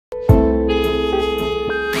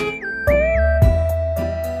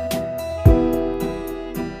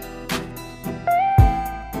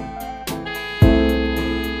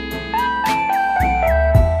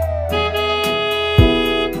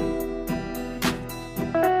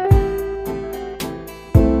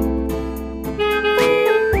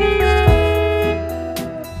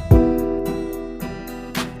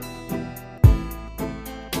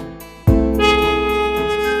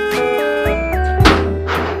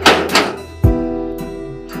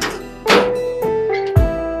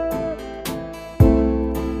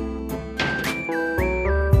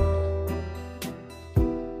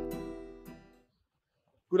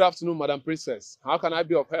Good afternoon, Madam Princess. How can I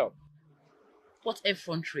be of help? What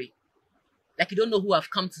effrontery? Like you don't know who I've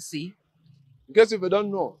come to see? In case if you don't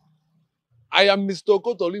know, I am Mr.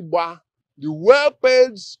 Okotolibwa, the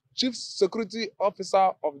well-paid Chief Security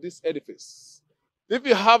Officer of this edifice. If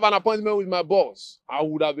you have an appointment with my boss, I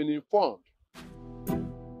would have been informed.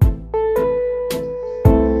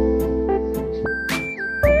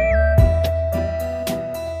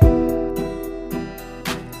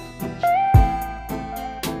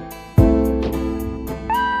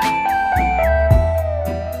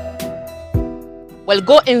 Well,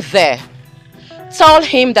 go in there. Tell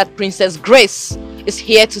him that Princess Grace is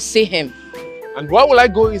here to see him. And why will I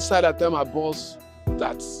go inside and tell my boss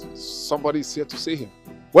that somebody is here to see him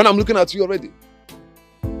when I'm looking at you already?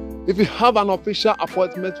 If you have an official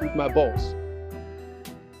appointment with my boss,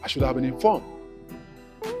 I should have been informed.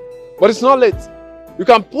 But it's not late. You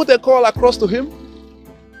can put a call across to him,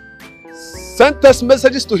 send text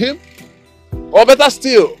messages to him, or better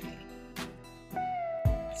still,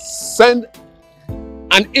 send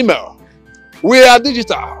an email. We are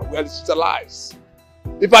digital, we are digitalized.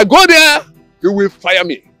 If I go there, he will fire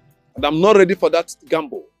me. And I'm not ready for that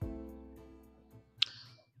gamble.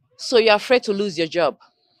 So you're afraid to lose your job?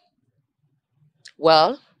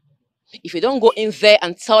 Well, if you don't go in there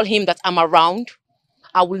and tell him that I'm around,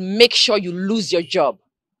 I will make sure you lose your job.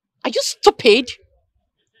 Are you stupid?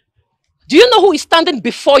 Do you know who is standing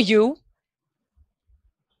before you?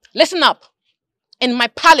 Listen up. In my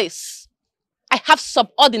palace, I have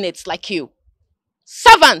subordinates like you.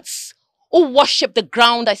 Servants who worship the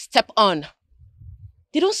ground I step on.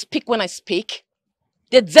 They don't speak when I speak.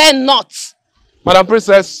 They dare not. Madam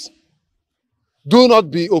Princess, do not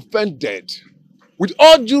be offended. With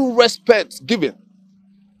all due respect given,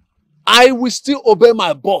 I will still obey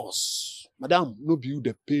my boss. Madam, no be you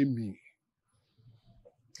they pay me.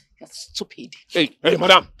 You're stupid. Hey,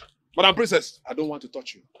 madam. Madam Princess, I don't want to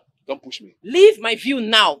touch you. Don't push me. Leave my view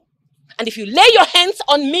now. And if you lay your hands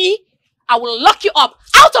on me, I will lock you up.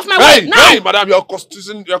 Out of my way now! Hey, madam, you're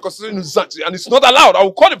constituting nuisance and it's not allowed. I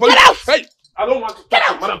will call the police. Get out! Hey, I don't want to touch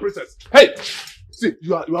you, Madam Princess. Hey, see,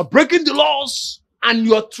 you are breaking the laws and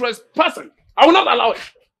you are trespassing. I will not allow it.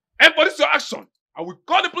 And for this your action, I will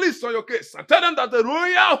call the police on your case and tell them that the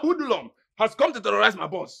royal hoodlum has come to terrorize my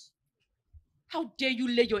boss. How dare you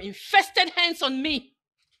lay your infested hands on me?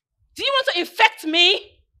 Do you want to infect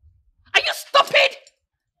me? Are you stupid?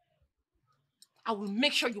 I will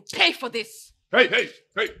make sure you pay for this. Hey,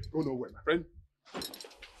 go nowhere, my friend.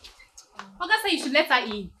 Oga said you should let her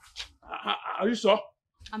in. Are you sure?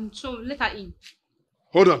 I'm sure, let her in.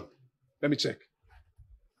 Hold on, let me check.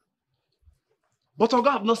 But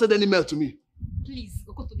Oga have not said any mail to me. Please,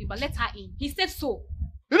 Okotoliba, let her in. He said so.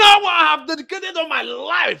 You know what? I have dedicated all my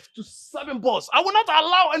life to serving boss. I will not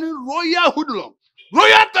allow any royal hoodlum,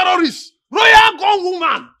 royal terrorist, royal gun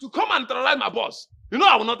woman to come and terrorize my boss. You know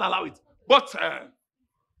I will not allow it. But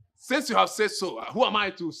since you have said so, who am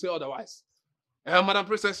I to say otherwise? Madam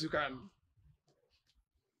Princess, you can...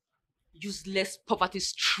 Useless,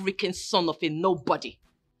 poverty-stricken son of a nobody.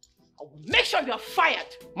 I will make sure you are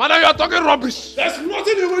fired. Madam, you are talking rubbish. There's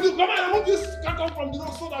nothing you will do. Come on, I want this car come from the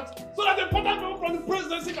road so that the important people from the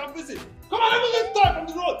presidency can visit. Come on, let me leave time from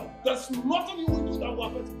the road. There's nothing you will do that will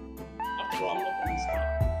affect me. After all, I'm not from this car.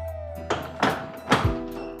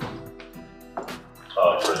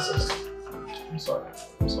 Princess. I'm sorry.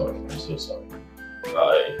 I'm so sorry.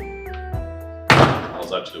 I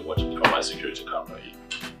was actually watching from my security camera.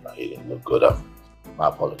 He didn't look good. My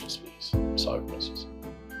apologies, please. I'm sorry, Princess.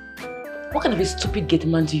 What kind of a stupid gate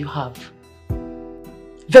man do you have?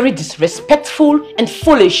 Very disrespectful and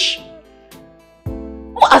foolish.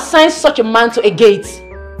 Who assigns such a man to a gate?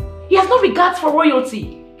 He has no regard for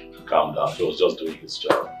royalty. Calm down. He was just doing his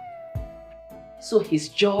job. So his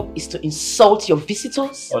job is to insult your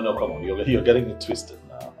visitors? Oh no, come on, you're getting it twisted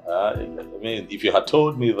now. I mean, if you had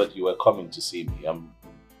told me that you were coming to see me, I'm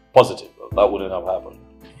positive that wouldn't have happened.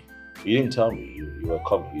 You didn't tell me you were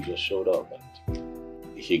coming, you just showed up and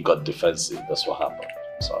he got defensive. That's what happened.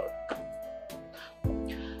 I'm sorry.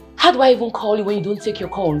 How do I even call you when you don't take your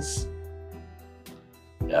calls?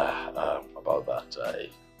 Yeah, about that,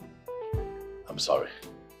 I'm sorry.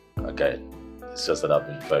 Again, it's just that I've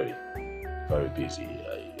been very busy.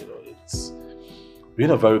 It's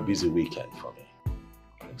been a very busy weekend for me.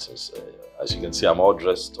 Princess, as you can see, I'm all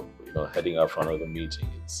dressed up, heading out for another meeting.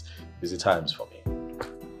 It's busy times for me.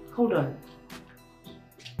 Hold on.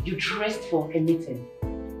 You dressed for a meeting?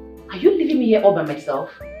 Are you leaving me here all by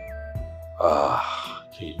myself?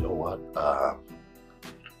 Okay, you know what?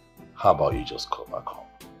 How about you just go back home?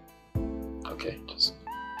 Okay, just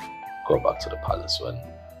go back to the palace. When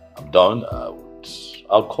I'm done, I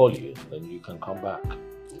I'll call you, then you can come back.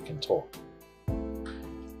 We can talk.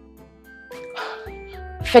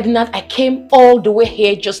 Ferdinand, I came all the way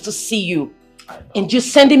here just to see you. And you're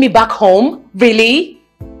sending me back home? Really?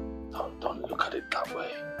 Don't look at it that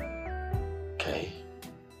way. Okay?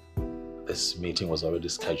 This meeting was already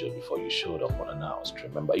scheduled before you showed up unannounced.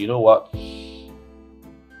 Remember, you know what?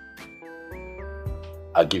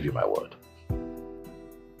 I'll give you my word.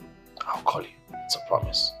 I'll call you. It's a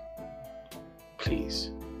promise.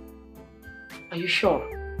 Please. Are you sure?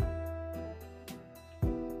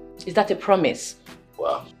 Is that a promise?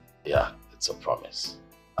 Well, yeah, it's a promise.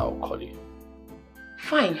 I'll call you.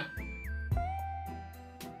 Fine.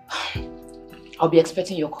 I'll be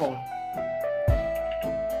expecting your call.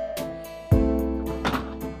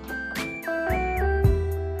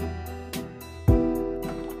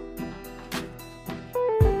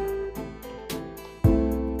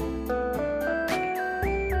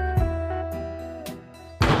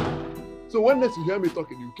 So when next you hear me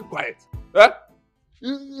talking, you keep quiet. Eh?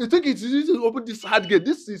 You think it's easy to open this hard gate?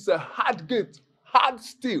 This is a hard gate, hard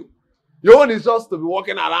steel. Your own is just to be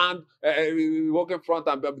walking around, walking front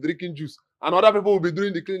and drinking juice. And other people will be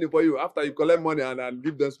doing the cleaning for you after you collect money and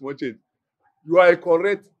give them small change. You are a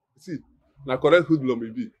correct, see, na correct hoodlum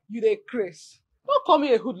will be. You dey craze. Don't call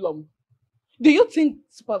me a hoodlum. Do you think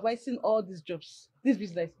supervising all these jobs, this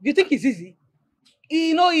business, do you think it's easy?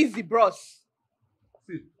 It's not easy, bros.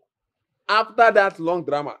 See, after that long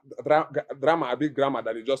a big grammar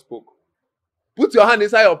that you just spoke, put your hand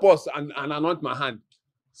inside your purse and anoint my hand.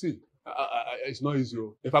 See, it's not easy.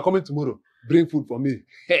 If I come in tomorrow, bring food for me.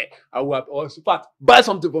 Hey, I will, or in fact, buy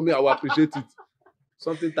something for me. I will appreciate it.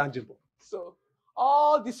 Something tangible. So,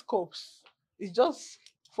 all these scopes is just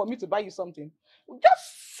for me to buy you something.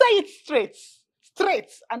 Just say it straight,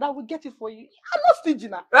 and I will get it for you. I'm not stingy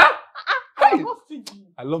now. Huh? I'm not stingy.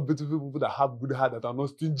 I love beautiful people that have good heart that are not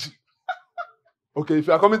stingy. Okay, if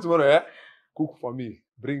you are coming tomorrow, cook for me.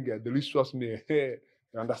 Bring a delicious meal. You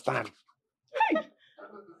understand? Hey.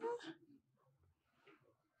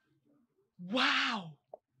 Wow.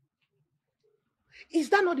 Is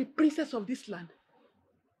that not the princess of this land?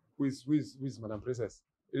 Who is Madam Princess?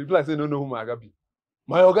 People like say no know who my Oga be.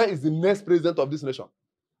 My Oga is the next president of this nation.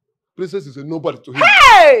 Princess is a nobody to him.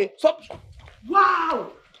 Hey! Stop.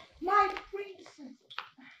 Wow! My princess.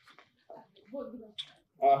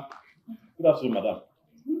 Good afternoon, madam.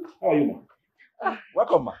 How are you, ma?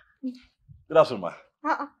 Welcome, ma. Good afternoon,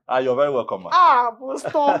 ma. You're very welcome, ma. But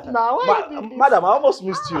stop now. Madam, I almost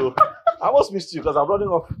missed you. I almost missed you because I'm running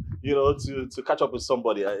off, to catch up with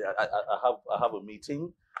somebody. I have a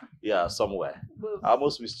meeting, somewhere. I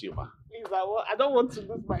almost missed you, ma. Please, I don't want to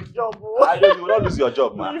lose my job. I know you will not lose your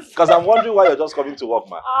job, ma. Because I'm wondering why you're just coming to work,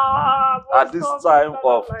 ma. At this time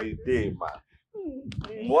of the day, ma.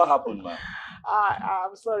 What happened, ma?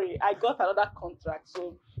 I'm sorry. I got another contract,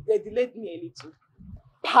 so they delayed me a little.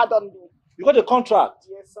 Pardon me. You got a contract?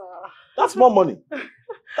 Yes, sir. That's more money.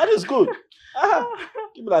 That is good.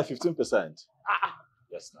 Give me like 15%.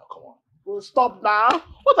 Yes, now, come on. Well, stop now.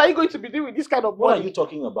 What are you going to be doing with this kind of money? What are you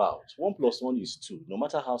talking about? 1 + 1 is 2. No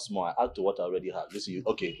matter how small, I add to what I already have. Listen,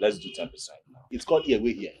 okay, let's do 10% now. It's called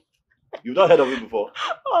Earway here. You've not heard of it before?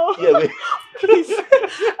 Oh, Earway. please.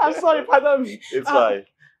 I'm sorry, pardon me. It's fine.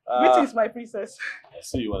 Which is my princess? I'll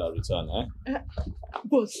see you when I return, eh?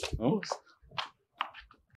 Boss, boss.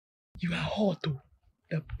 You are hot, though.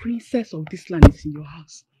 The princess of this land is in your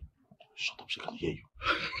house. Shut up, she can hear you.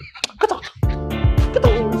 Get out! Get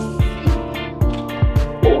out!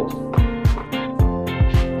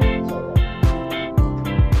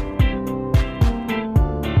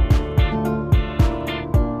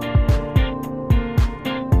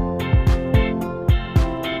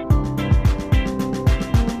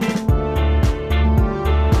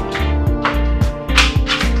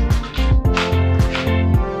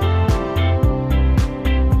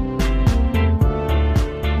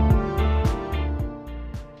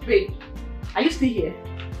 Are you still here?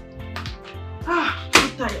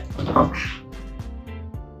 I'm tired. I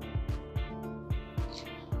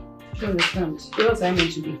don't understand. Where was I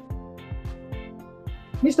meant to be?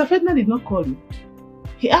 Mr. Ferdinand did not call you.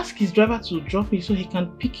 He asked his driver to drop you so he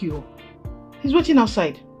can pick you up. He's waiting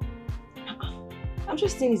outside. I'm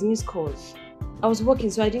just seeing his missed calls. I was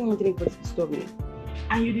working, so I didn't want anybody to disturb me.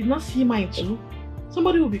 And you did not see mine too?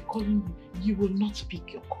 Somebody will be calling you. You will not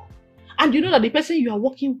pick your call. And you know that the person you are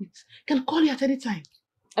working with can call you at any time.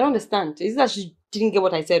 I don't understand. Is it that she didn't get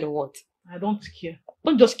what I said or what? I don't care.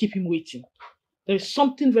 Don't just keep him waiting. There is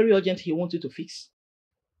something very urgent he wants you to fix.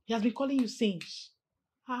 He has been calling you since.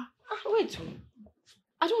 Huh? Wait.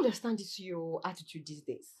 I don't understand this your attitude these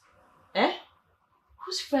days. Eh?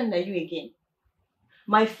 Whose friend are you again?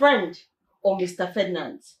 My friend or Mr.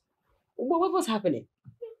 Ferdinand? What was happening?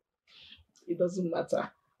 It doesn't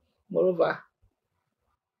matter. Moreover,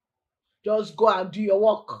 just go and do your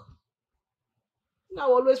work.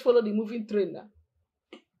 Now always follow the moving train now.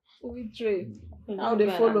 Moving train. Now they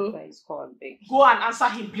follow. Go and answer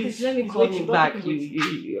him, please. Let me call him back.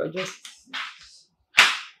 You're just...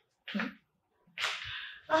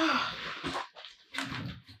 Oh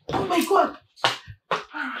my God.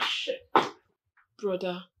 Shit.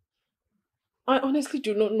 Brother, I honestly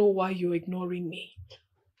do not know why you're ignoring me.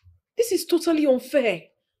 This is totally unfair.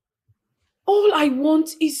 All I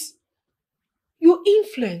want is your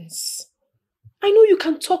influence. I know you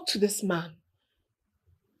can talk to this man.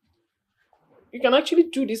 You can actually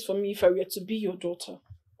do this for me if I were to be your daughter.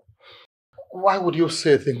 Why would you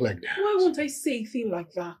say a thing like that? Why won't I say a thing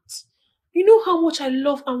like that? You know how much I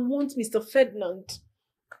love and want Mr. Ferdinand.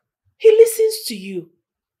 He listens to you.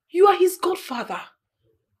 You are his godfather.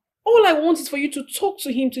 All I want is for you to talk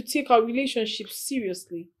to him to take our relationship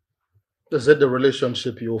seriously. Is it the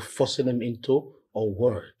relationship you're forcing him into or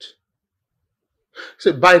what?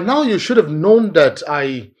 See, by now you should have known that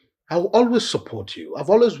I will always support you. I've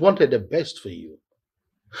always wanted the best for you.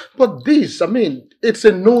 But this, it's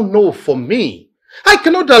a no-no for me. I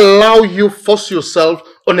cannot allow you force yourself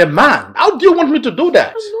on a man. How do you want me to do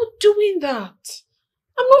that? I'm not doing that.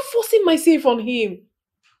 I'm not forcing myself on him.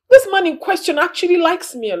 This man in question actually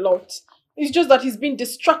likes me a lot. It's just that he's been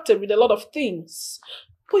distracted with a lot of things.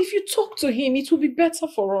 But if you talk to him, it will be better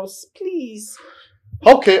for us. Please.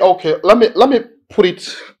 Okay. Let me put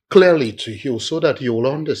it clearly to you so that you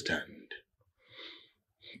will understand.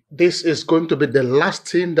 This is going to be the last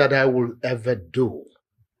thing that I will ever do.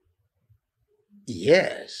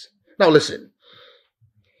 Yes. Now listen.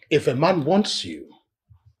 If a man wants you,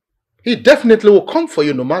 he definitely will come for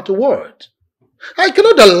you no matter what. I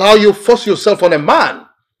cannot allow you force yourself on a man.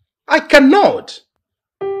 I cannot.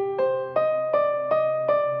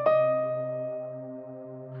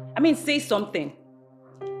 Say something.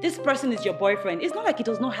 This person is your boyfriend. It's not like he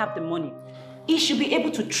does not have the money. He should be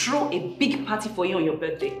able to throw a big party for you on your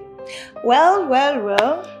birthday. Well.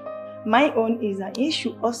 My own is that he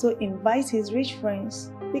should also invite his rich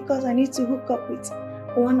friends because I need to hook up with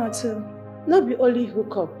one or two. Not be only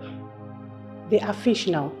hook up. They are fish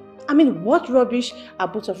now. What rubbish are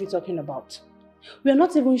both of you talking about? We are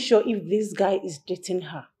not even sure if this guy is dating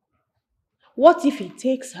her. What if he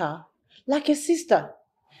takes her like a sister?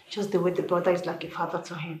 Just the way the brother is like a father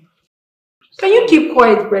to him. Can you keep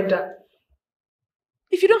quiet, Brenda?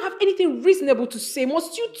 If you don't have anything reasonable to say,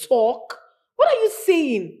 must you talk? What are you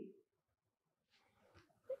saying?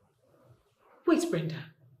 Wait, Brenda.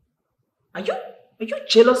 Are you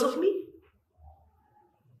jealous of me?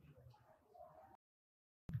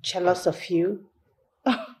 Jealous of you?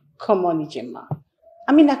 Oh, come on, Ijema.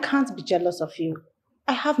 I can't be jealous of you.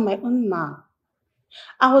 I have my own man.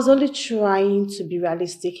 I was only trying to be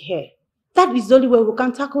realistic here. That is the only way we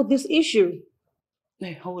can tackle this issue.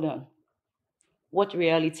 Hey, hold on. What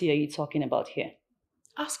reality are you talking about here?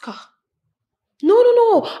 Ask her.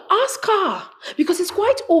 No. Ask her. Because it's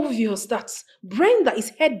quite obvious that Brenda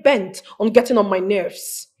is head-bent on getting on my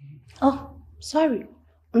nerves. Oh, sorry.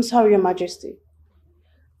 I'm sorry, Your Majesty.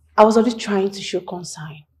 I was only trying to show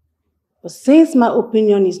concern. But since my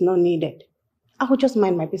opinion is not needed, I will just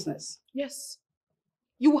mind my business. Yes.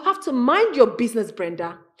 You will have to mind your business,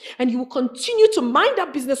 Brenda. And you will continue to mind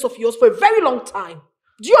that business of yours for a very long time.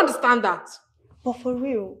 Do you understand that? But for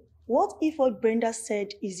real, what if what Brenda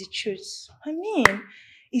said is the truth?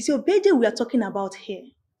 It's your birthday we are talking about here.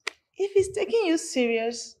 If he's taking you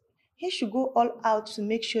serious, he should go all out to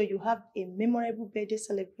make sure you have a memorable birthday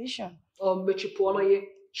celebration.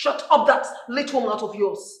 Shut up that little mouth of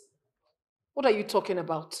yours. What are you talking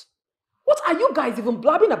about? What are you guys even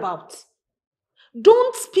blabbing about?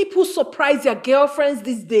 Don't people surprise their girlfriends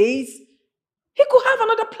these days? He could have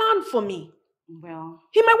another plan for me. Well,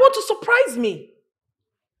 he might want to surprise me.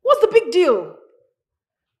 What's the big deal?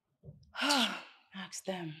 Ask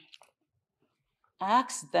them.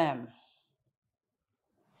 Ask them.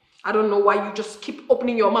 I don't know why you just keep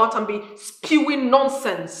opening your mouth and be spewing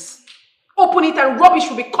nonsense. Open it and rubbish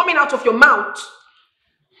will be coming out of your mouth.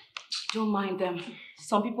 Don't mind them.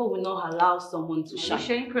 Some people will not allow someone to shine.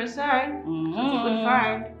 Showing concern. Good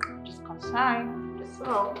friend. Just concern.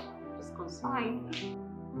 Just concern.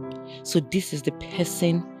 So this is the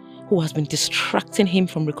person who has been distracting him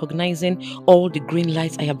from recognizing all the green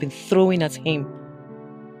lights I have been throwing at him.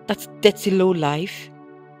 That's dirty low life.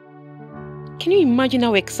 Can you imagine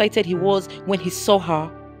how excited he was when he saw her?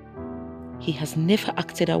 He has never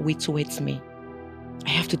acted that way towards me. I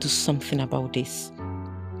have to do something about this.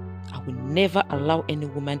 I will never allow any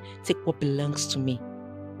woman take what belongs to me.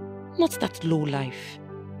 Not that low life.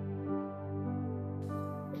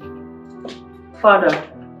 Father.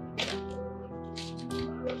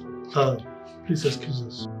 Please excuse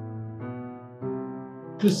us.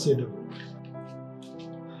 Please sit down.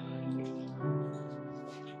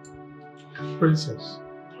 Princess,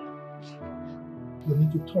 we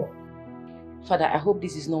need to talk. Father, I hope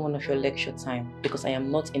this is not one of your lecture time because I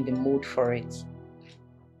am not in the mood for it.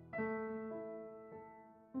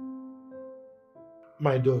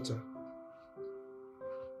 My daughter,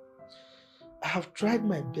 I have tried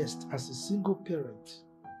my best as a single parent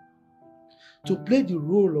to play the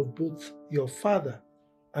role of both your father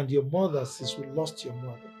and your mother since we lost your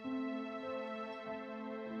mother.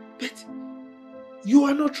 But you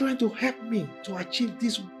are not trying to help me to achieve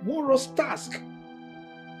this wondrous task.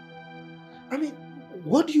 I mean,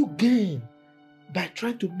 what do you gain by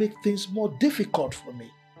trying to make things more difficult for me?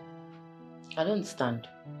 I don't understand.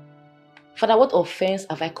 Father, what offense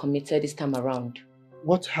have I committed this time around?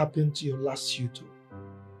 What happened to your last suitor?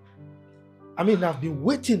 I mean, I've been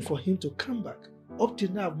waiting for him to come back. Up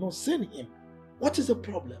till now, I've not seen him. What is the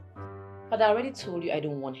problem? Father, I already told you I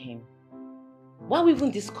don't want him. Why are we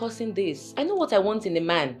even discussing this? I know what I want in a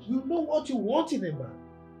man. You know what you want in a man.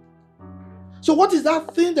 So what is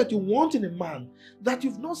that thing that you want in a man that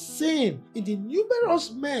you've not seen in the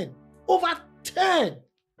numerous men, over 10,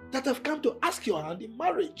 that have come to ask your hand in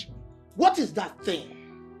marriage? What is that thing?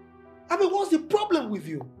 I mean, what's the problem with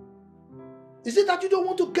you? Is it that you don't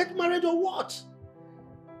want to get married or what?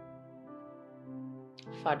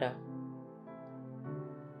 Father,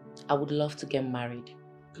 I would love to get married.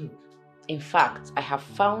 Good. In fact, I have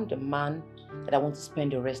found a man that I want to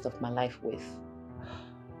spend the rest of my life with.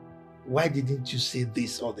 Why didn't you say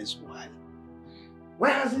this all this while? Why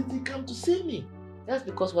hasn't he come to see me? That's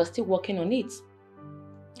because we're still working on it.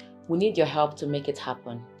 We need your help to make it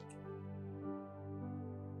happen.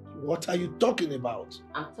 What are you talking about?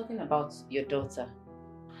 I'm talking about your daughter.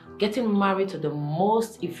 Getting married to the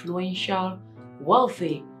most influential,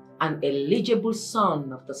 wealthy, and eligible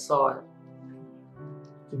son of the soil.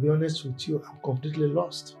 To be honest with you, I'm completely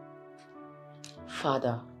lost.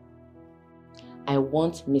 Father, I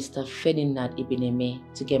want Mr. Ferdinand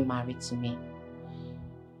Ibineme to get married to me.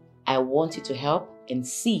 I want you to help and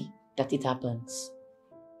see that it happens.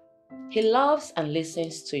 He loves and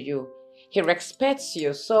listens to you. He respects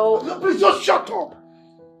you, so... No, please just shut up!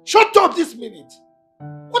 Shut up this minute!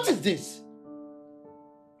 What is this?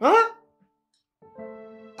 Huh?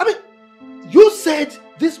 I mean, you said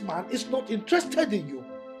this man is not interested in you.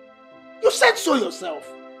 You said so yourself.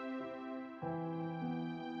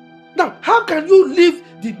 Now, how can you leave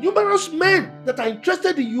the numerous men that are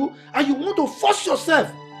interested in you and you want to force yourself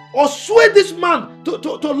or sway this man to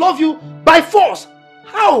love you by force?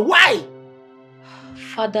 How? Why?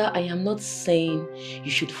 Father, I am not saying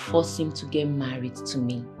you should force him to get married to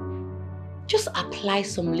me. Just apply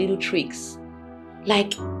some little tricks.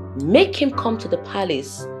 Like, make him come to the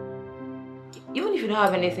palace. Even if you don't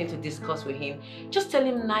have anything to discuss with him, just tell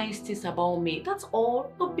him nice things about me. That's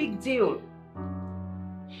all. No big deal.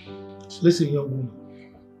 Listen, young woman,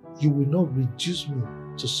 you will not reduce me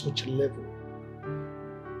to such a level.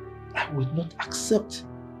 I will not accept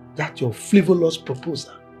that your frivolous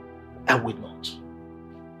proposal. I will not.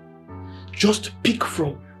 Just pick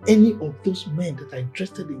from any of those men that are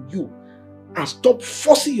interested in you and stop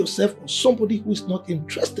forcing yourself on somebody who is not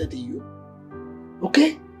interested in you.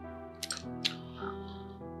 Okay?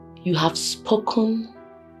 You have spoken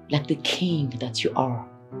like the king that you are.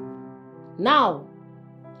 Now,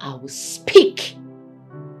 I will speak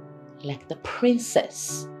like the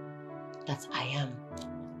princess that I am.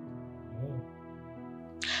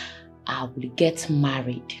 I will get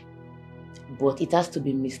married, but it has to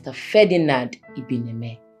be Mr. Ferdinand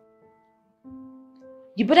Ibineme.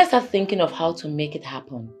 You better start thinking of how to make it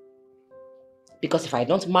happen. Because if I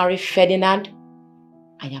don't marry Ferdinand,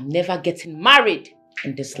 I am never getting married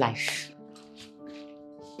in this life.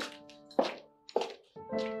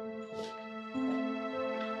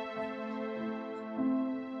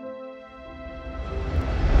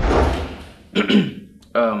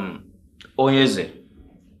 Onyeze,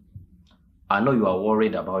 I know you are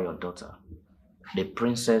worried about your daughter, the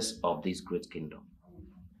princess of this great kingdom.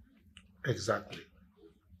 Exactly.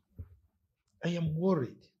 I am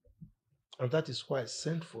worried, and that is why I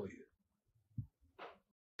sent for you.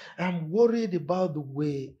 I'm worried about the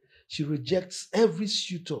way she rejects every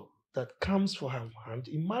suitor that comes for her hand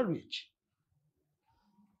in marriage.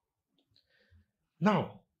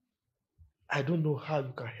 Now, I don't know how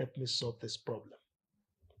you can help me solve this problem.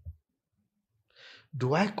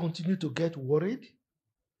 Do I continue to get worried?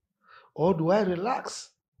 Or do I relax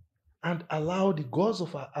and allow the gods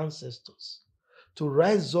of our ancestors to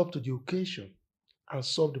rise up to the occasion and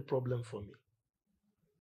solve the problem for me?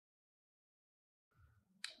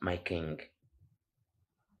 My king,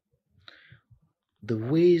 the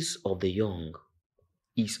ways of the young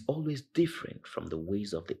is always different from the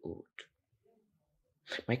ways of the old.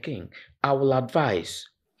 My king, I will advise,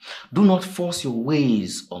 do not force your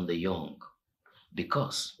ways on the young,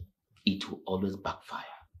 because it will always backfire.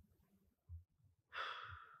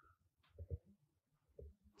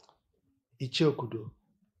 Ichiokudo,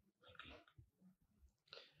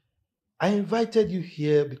 I invited you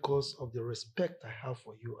here because of the respect I have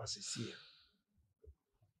for you as a seer.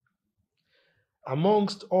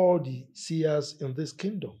 Amongst all the seers in this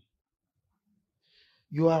kingdom,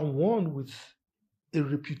 you are one with a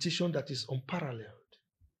reputation that is unparalleled,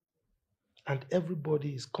 and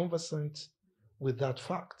everybody is conversant with that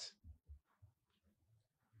fact.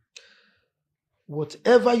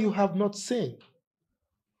 Whatever you have not seen,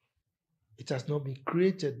 it has not been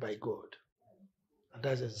created by God. And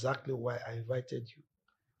that's exactly why I invited you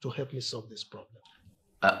to help me solve this problem.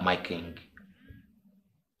 My king,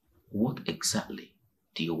 what exactly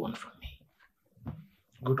do you want from me?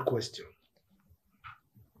 Good question.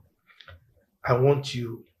 I want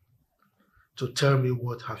you to tell me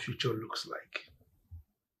what her future looks like.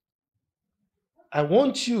 I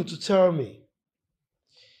want you to tell me,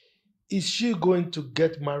 is she going to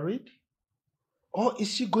get married or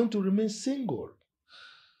is she going to remain single?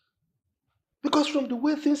 Because from the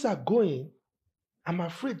way things are going, I'm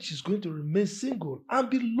afraid she's going to remain single and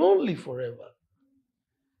be lonely forever.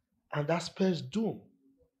 And that spells doom.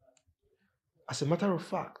 As a matter of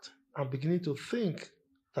fact, I'm beginning to think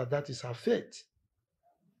that that is her fate.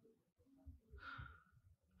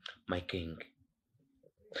 My king,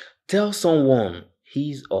 tell someone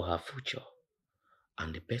his or her future,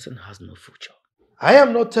 and the person has no future. I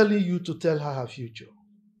am not telling you to tell her her future.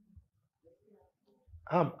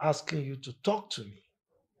 I'm asking you to talk to me.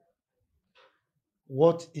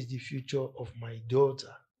 What is the future of my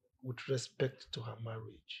daughter with respect to her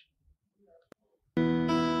marriage?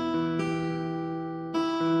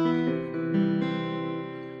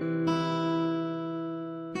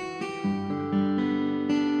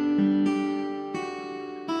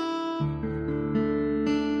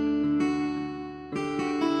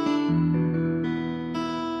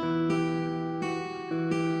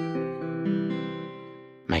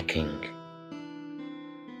 My king,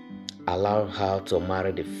 allow her to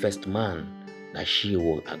marry the first man that she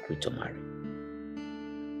will agree to marry.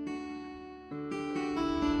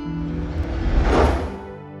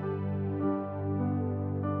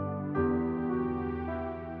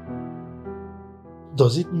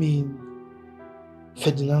 Does it mean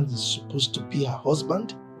Ferdinand is supposed to be her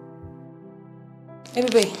husband? Hey,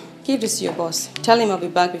 baby, give this to your boss. Tell him I'll be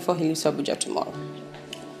back before he leaves Abuja tomorrow.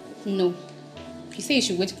 No. He said you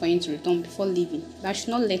should wait for him to return before leaving. But I should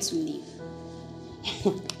not let you leave.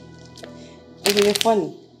 It's really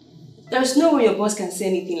funny. There's no way your boss can say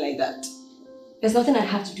anything like that. There's nothing I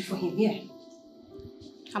have to do for him here.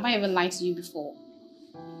 Have I ever lied to you before?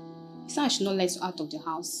 He said I should not let you out of the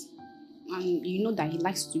house. And you know that he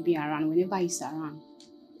likes to be around whenever he's around.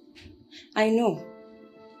 I know.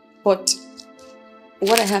 But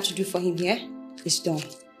what I have to do for him here is done.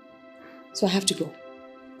 So I have to go.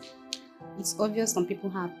 It's obvious some people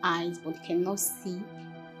have eyes but cannot see.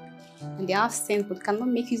 And they have sense but cannot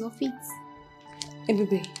make use of it. Hey,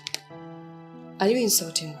 baby, are you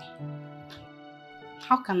insulting me?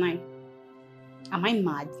 How can I? Am I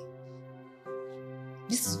mad?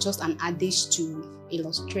 This is just an adage to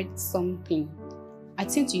illustrate something. I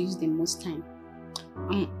tend to use them most time.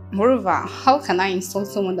 Moreover, how can I insult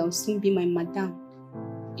someone that will soon be my madam?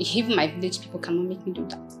 Even my village people cannot make me do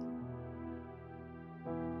that.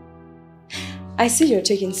 I see you're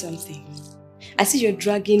taking something. I see you're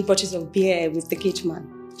dragging bottles of beer with the gate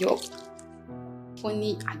man. You're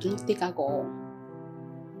funny. I do not take alcohol.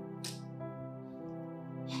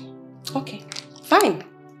 Okay, fine.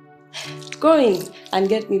 Go in and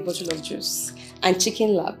get me a bottle of juice and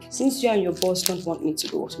chicken lap, since you and your boss don't want me to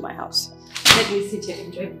go to my house. Let me sit here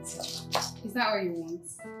and enjoy myself. Is that all you want?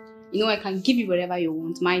 You know I can give you whatever you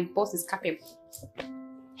want. My boss is capable.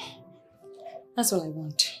 That's all I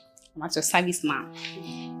want. I'm at your service, man.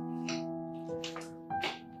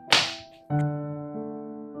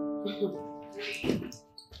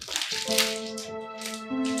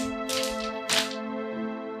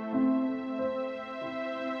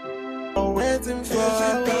 Waiting for